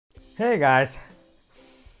Hey guys,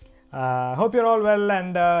 hope you're all well.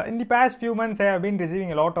 And in the past few months, I have been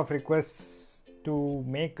receiving a lot of requests to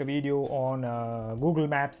make a video on Google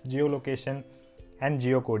Maps, geolocation, and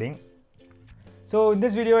geocoding. So in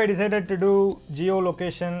this video, I decided to do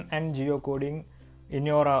geolocation and geocoding in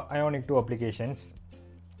your Ionic 2 applications.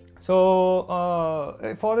 So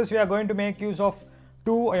for this, we are going to make use of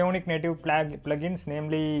two Ionic native plugins,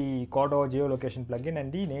 namely Cordo Geolocation plugin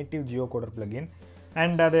and the native Geocoder plugin.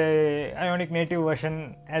 And the Ionic native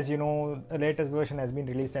version, as you know, the latest version has been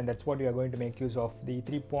released, and that's what we are going to make use of, the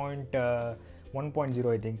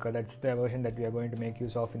 3.1.0. I think that's the version that we are going to make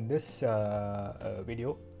use of in this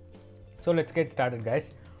video. So let's get started,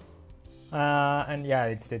 guys. And yeah,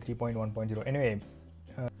 it's the 3.1.0. Anyway,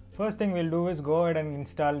 first thing we'll do is go ahead and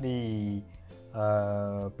install the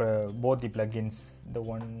both the plugins, the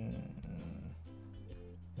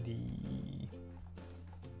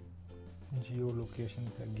geolocation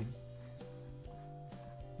plugin.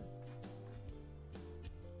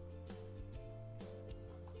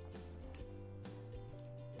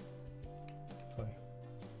 Sorry,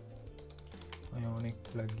 Ionic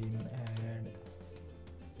plugin add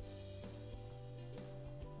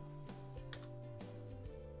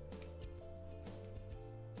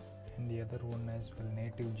and the other one as well,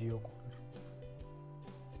 native geocoder.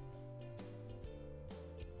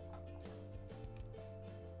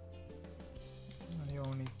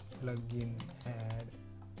 Ionic plugin add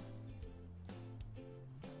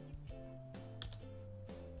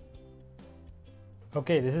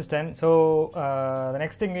okay, this is done. So the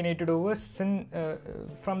next thing we need to do is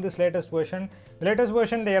from this latest version,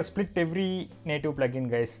 they have split every native plugin,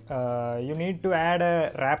 guys. You need to add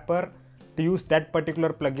a wrapper to use that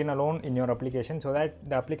particular plugin alone in your application, so that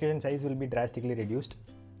the application size will be drastically reduced.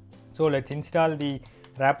 So let's install the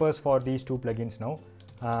wrappers for these two plugins now.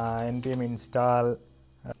 Npm install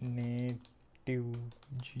native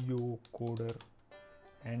geocoder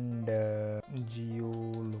and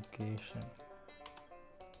geolocation.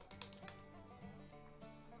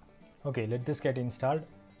 Okay, let this get installed.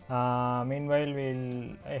 Meanwhile,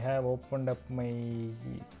 I have opened up my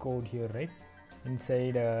code here, right?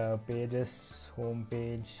 Inside pages, home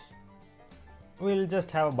page, we'll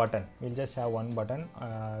just have a button. We'll just have one button.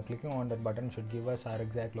 Clicking on that button should give us our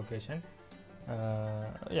exact location.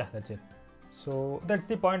 Yeah, that's it. So that's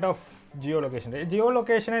the point of geolocation, right?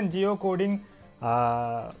 Geolocation and geocoding,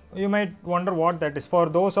 you might wonder what that is. For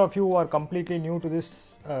those of you who are completely new to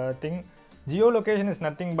this thing, geolocation is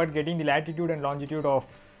nothing but getting the latitude and longitude of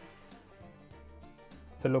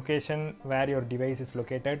the location where your device is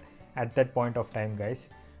located at that point of time, guys.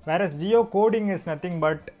 Whereas geocoding is nothing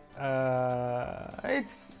but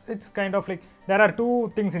it's kind of like, there are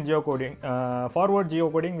two things in geocoding. Forward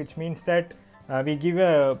geocoding, which means that we give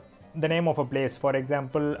the name of a place, for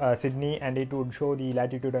example Sydney, and it would show the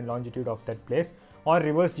latitude and longitude of that place. Or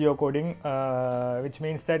reverse geocoding, which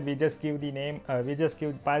means that we just give the name,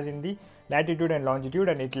 pass in the latitude and longitude,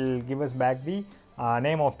 and it will give us back the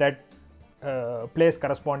name of that place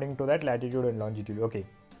corresponding to that latitude and longitude. Okay,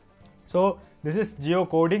 so this is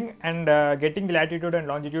geocoding, and getting the latitude and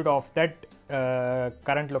longitude of that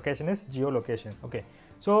current location is geolocation. Okay,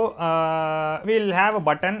 so we'll have a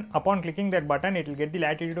button. Upon clicking that button, it will get the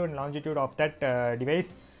latitude and longitude of that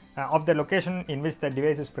device, of the location in which the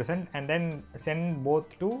device is present, and then send both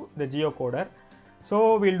to the geocoder.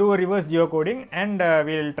 So we'll do a reverse geocoding, and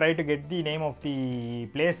we'll try to get the name of the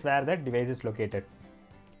place where that device is located.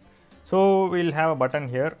 So we'll have a button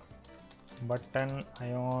here, button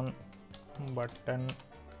ion button,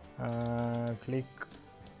 click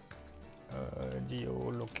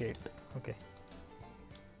geolocate. Okay,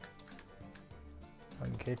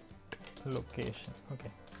 get location. Okay,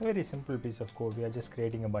 very simple piece of code. We are just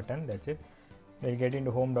creating a button, that's it. We'll get into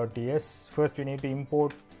home.ts. first we need to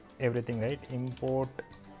import everything, right? Import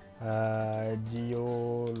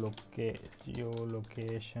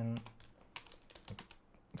geolocation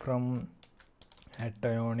from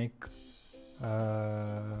Ionic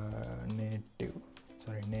native /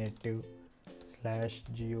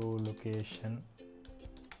 geolocation,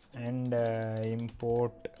 and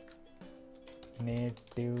import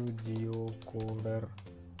native geocoder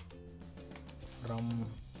from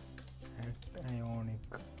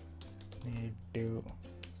Ionic native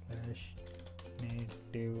 /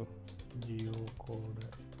 geocoder.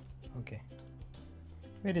 Okay,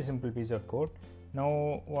 very simple piece of code.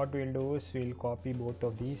 Now what we'll do is we'll copy both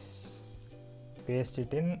of these, paste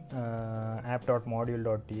it in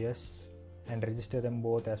app.module.ts, and register them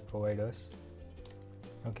both as providers.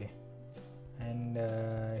 Okay, and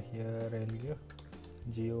here I'll give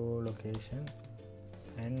geolocation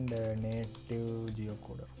and native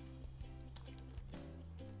geocoder.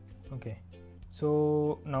 Okay,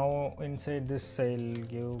 so now inside this I'll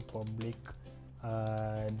give public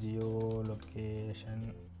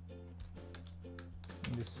geolocation.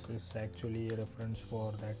 This is actually a reference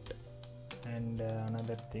for that, and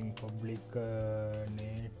another thing, public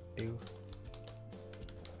native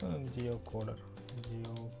geocoder.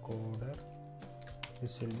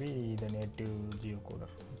 This will be the native geocoder.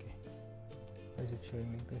 Okay, why is it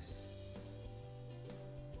showing like this?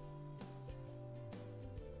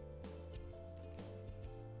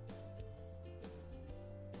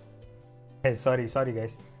 Hey, sorry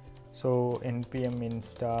guys. So npm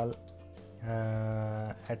install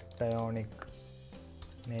at Ionic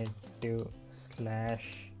native /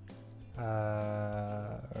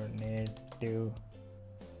 native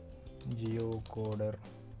geocoder.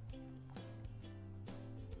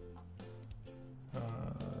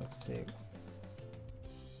 Save.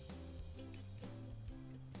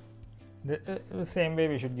 The same way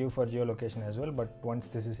we should give for geolocation as well, but once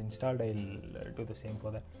this is installed I'll do the same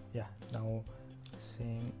for that. Yeah, now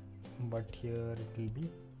same, but here it will be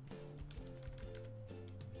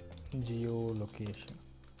geolocation.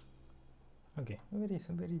 Okay, very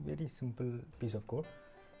simple piece of code.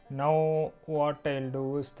 Now what I'll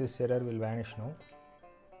do is this error will vanish now,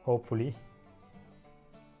 hopefully.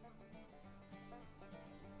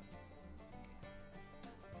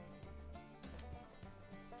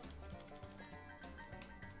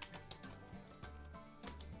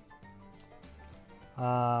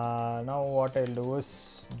 Now what I'll do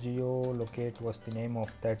is geolocate was the name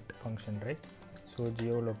of that function, right? So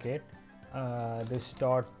geolocate this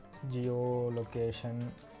dot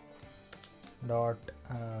geolocation dot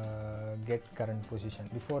get current position.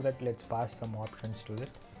 Before that, let's pass some options to it.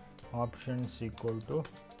 Options equal to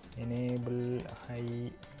enable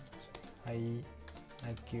high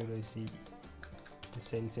accuracy,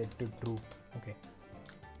 this I'll set to true. Okay,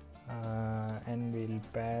 and we'll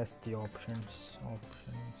pass the options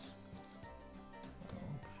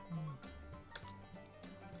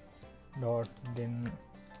dot, then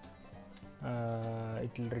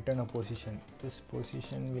it will return a position. This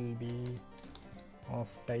position will be of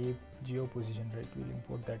type geo position, right? We'll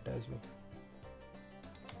import that as well.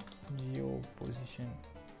 Geo position.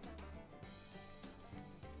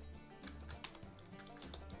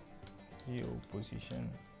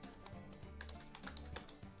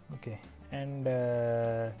 Okay, and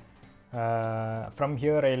from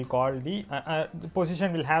here I'll call the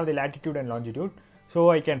position will have the latitude and longitude, so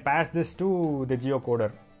I can pass this to the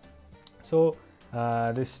geocoder. So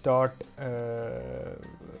this dot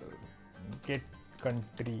get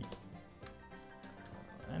country,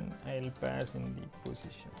 and I'll pass in the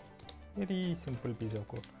position. Very simple piece of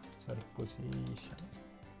code. Sorry, position.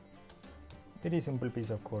 Very simple piece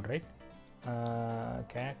of code, right?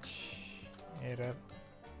 Catch error.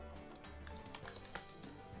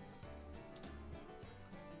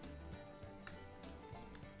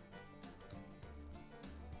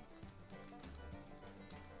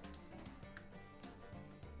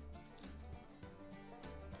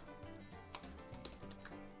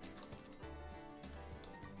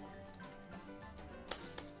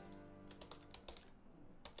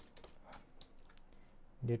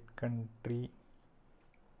 Get country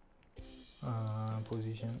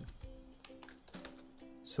position.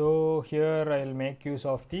 So here I'll make use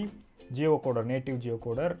of the geocoder, native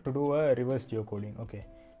geocoder, to do a reverse geocoding. Okay,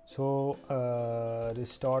 so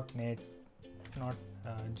this dot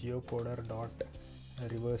geocoder dot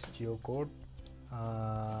reverse geocode,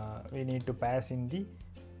 we need to pass in the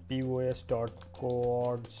pos dot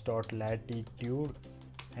coords dot latitude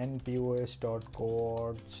and pos dot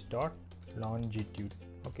coords dot longitude.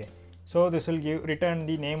 Okay, so this will return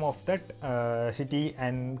the name of that city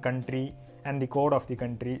and country and the code of the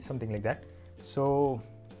country, something like that. So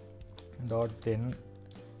dot then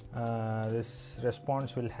this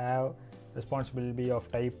response will be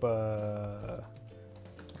of type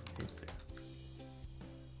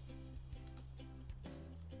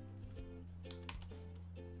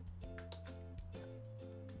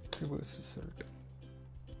reverse result.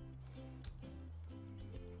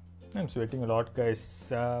 I'm sweating a lot, guys.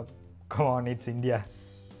 Come on, it's India.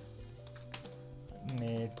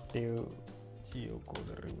 Native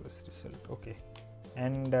geocoder reverse result. Okay,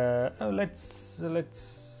 and let's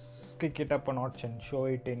kick it up a notch and show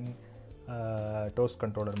it in toast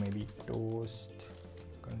controller, maybe toast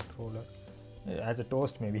controller as a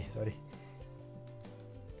toast, maybe. Sorry,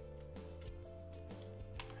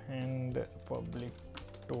 and public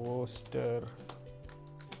toaster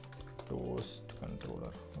toast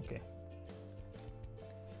controller. Okay,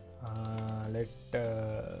 let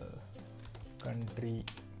country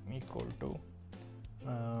equal to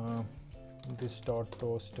this dot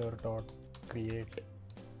toaster dot create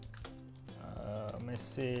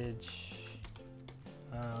message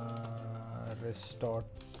rest dot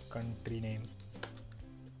country name,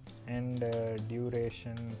 and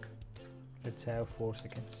duration, let's have 4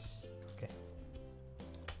 seconds. Okay,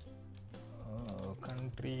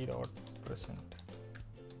 country dot present.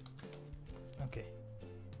 Okay,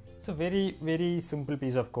 it's a very simple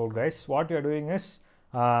piece of code, guys. What we are doing is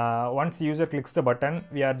once the user clicks the button,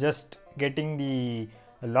 we are just getting the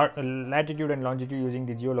latitude and longitude using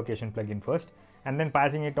the geolocation plugin first, and then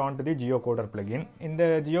passing it on to the geocoder plugin. In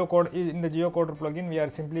the geocoder plugin, we are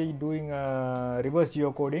simply doing reverse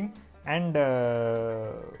geocoding and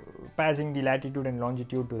passing the latitude and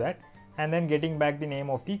longitude to that, and then getting back the name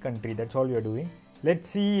of the country. That's all we are doing. Let's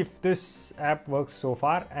see if this app works so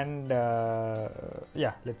far, and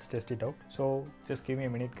yeah, let's test it out. So just give me a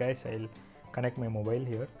minute, guys. I'll connect my mobile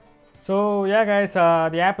here. So yeah, guys,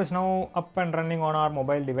 the app is now up and running on our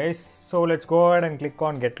mobile device. So let's go ahead and click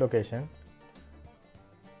on get location.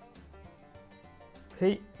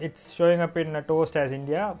 See, it's showing up in a toast as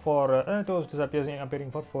India for toast is appearing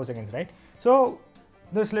for 4 seconds, right? So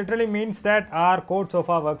this literally means that our code so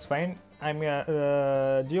far works fine.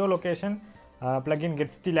 Geolocation plugin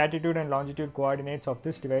gets the latitude and longitude coordinates of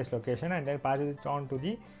this device location and then passes it on to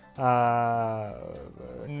the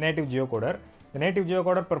native geocoder. The native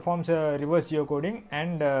geocoder performs a reverse geocoding,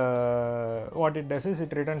 and what it does is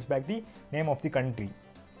it returns back the name of the country,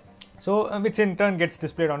 so which in turn gets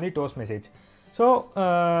displayed on the toast message. So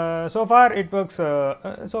so far it works,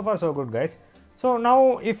 so far so good, guys. So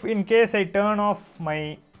now if in case I turn off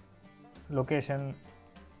my location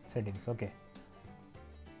settings, okay,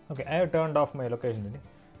 I have turned off my location setting.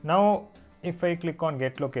 Now if I click on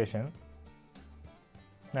get location,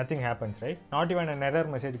 nothing happens, right? Not even an error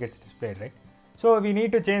message gets displayed, right? So we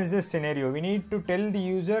need to change this scenario. We need to tell the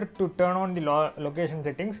user to turn on the location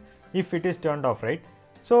settings if it is turned off, right?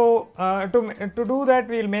 So to do that,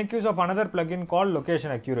 we will make use of another plugin called location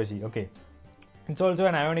accuracy. Okay, it's also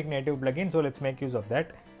an Ionic native plugin, so let's make use of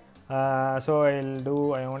that. So I'll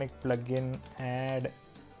do Ionic plugin add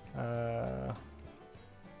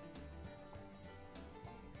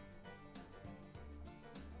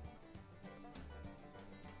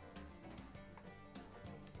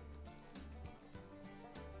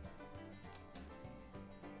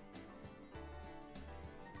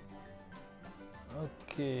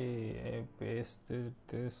okay, I pasted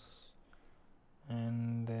this,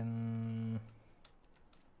 and then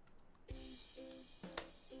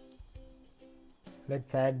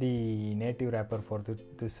let's add the native wrapper for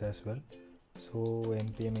this as well. So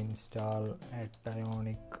npm install at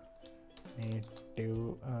Ionic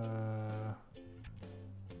native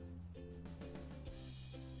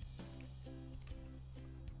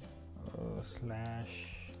slash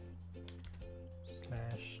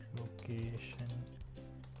location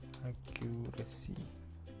accuracy,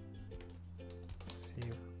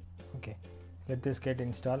 save. Okay, let this get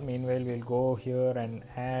installed. Meanwhile, we'll go here and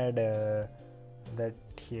add that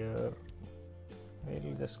here.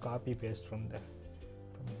 We'll just copy paste from there.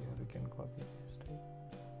 From here we can copy paste, right?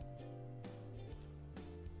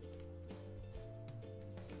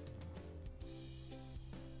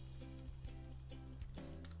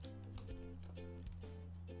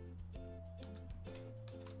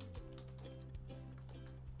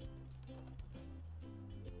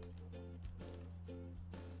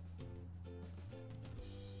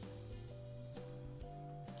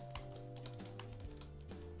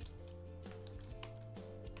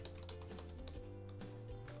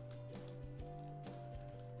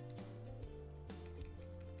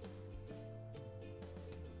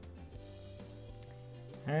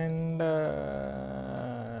 And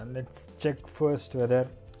let's check first whether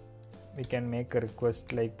we can make a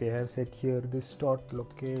request like they have said here. This dot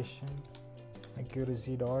location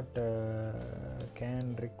accuracy dot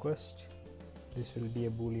can request. This will be a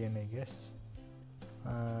boolean, I guess.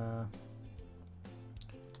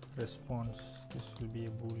 Response, this will be a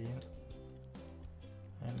boolean,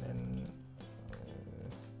 and then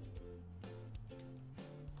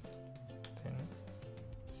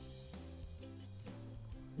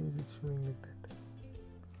is it showing like that?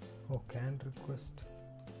 Oh, can request.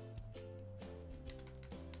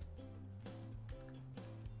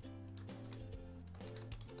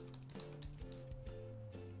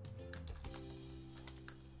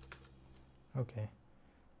 Okay.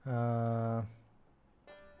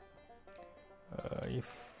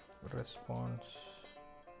 If response,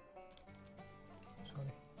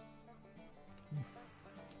 sorry, if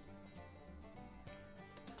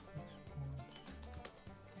response,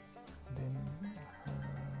 then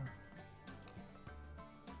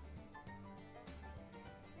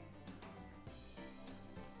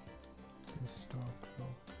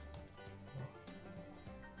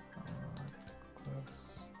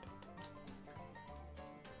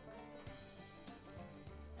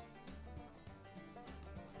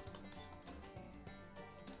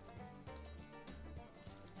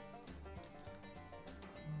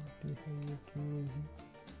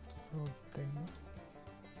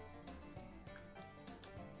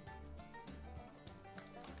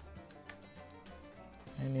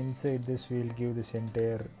and inside this we'll give this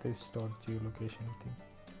entire this dot geolocation thing.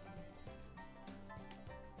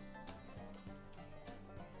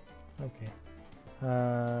 Okay,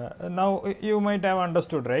 now you might have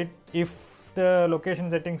understood, right? If the location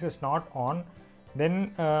settings is not on,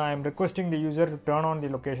 then I'm requesting the user to turn on the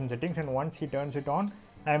location settings, and once he turns it on,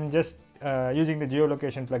 I'm just using the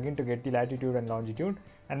geolocation plugin to get the latitude and longitude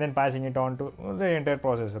and then passing it on to the entire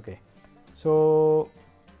process. Okay, so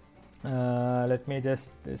let me just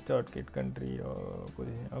start get country or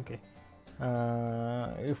position. Okay,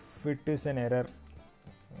 if it is an error,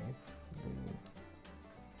 if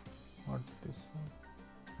not this one,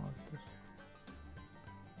 not this.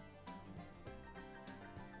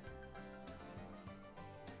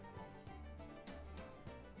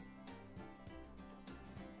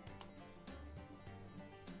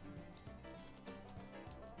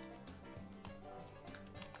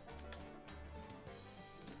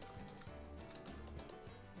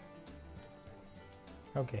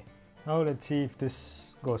 Okay, now let's see if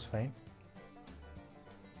this goes fine.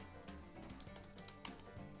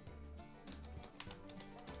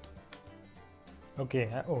 Okay,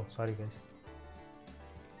 oh sorry guys,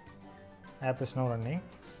 app is now running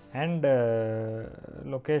and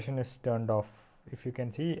location is turned off. If you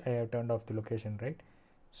can see, I have turned off the location, right?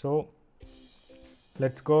 So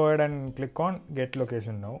let's go ahead and click on get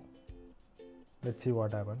location now. Let's see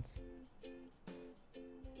what happens.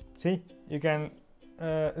 See, you can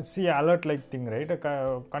see alert like thing, right?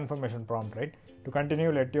 A confirmation prompt, right? To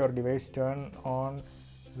continue, let your device turn on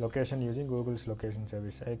location using Google's location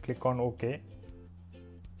service. I click on OK.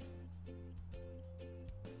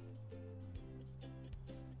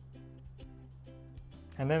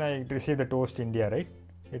 And then I receive the toast India, right?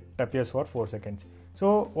 It appears for 4 seconds.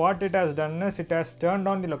 So what it has done is it has turned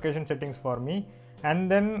on the location settings for me, and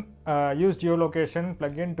then use geolocation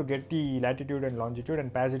plugin to get the latitude and longitude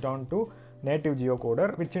and pass it on to native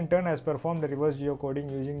geocoder, which in turn has performed the reverse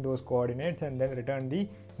geocoding using those coordinates and then return the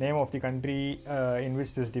name of the country in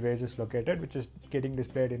which this device is located, which is getting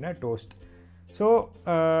displayed in a toast. So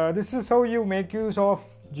this is how you make use of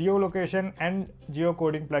geolocation and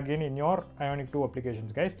geocoding plugin in your Ionic 2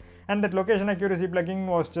 applications, guys. And that location accuracy plugin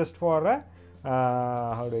was just for a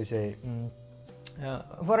how do I say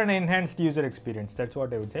for an enhanced user experience. That's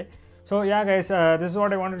what I would say. So yeah guys, this is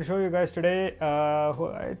what I wanted to show you guys today.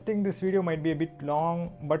 I think this video might be a bit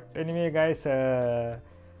long, but anyway guys, I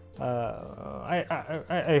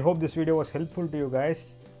hope this video was helpful to you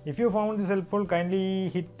guys. If you found this helpful, kindly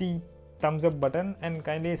hit the thumbs up button and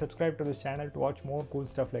kindly subscribe to this channel to watch more cool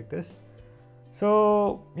stuff like this.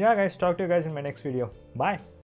 So yeah guys, talk to you guys in my next video. Bye.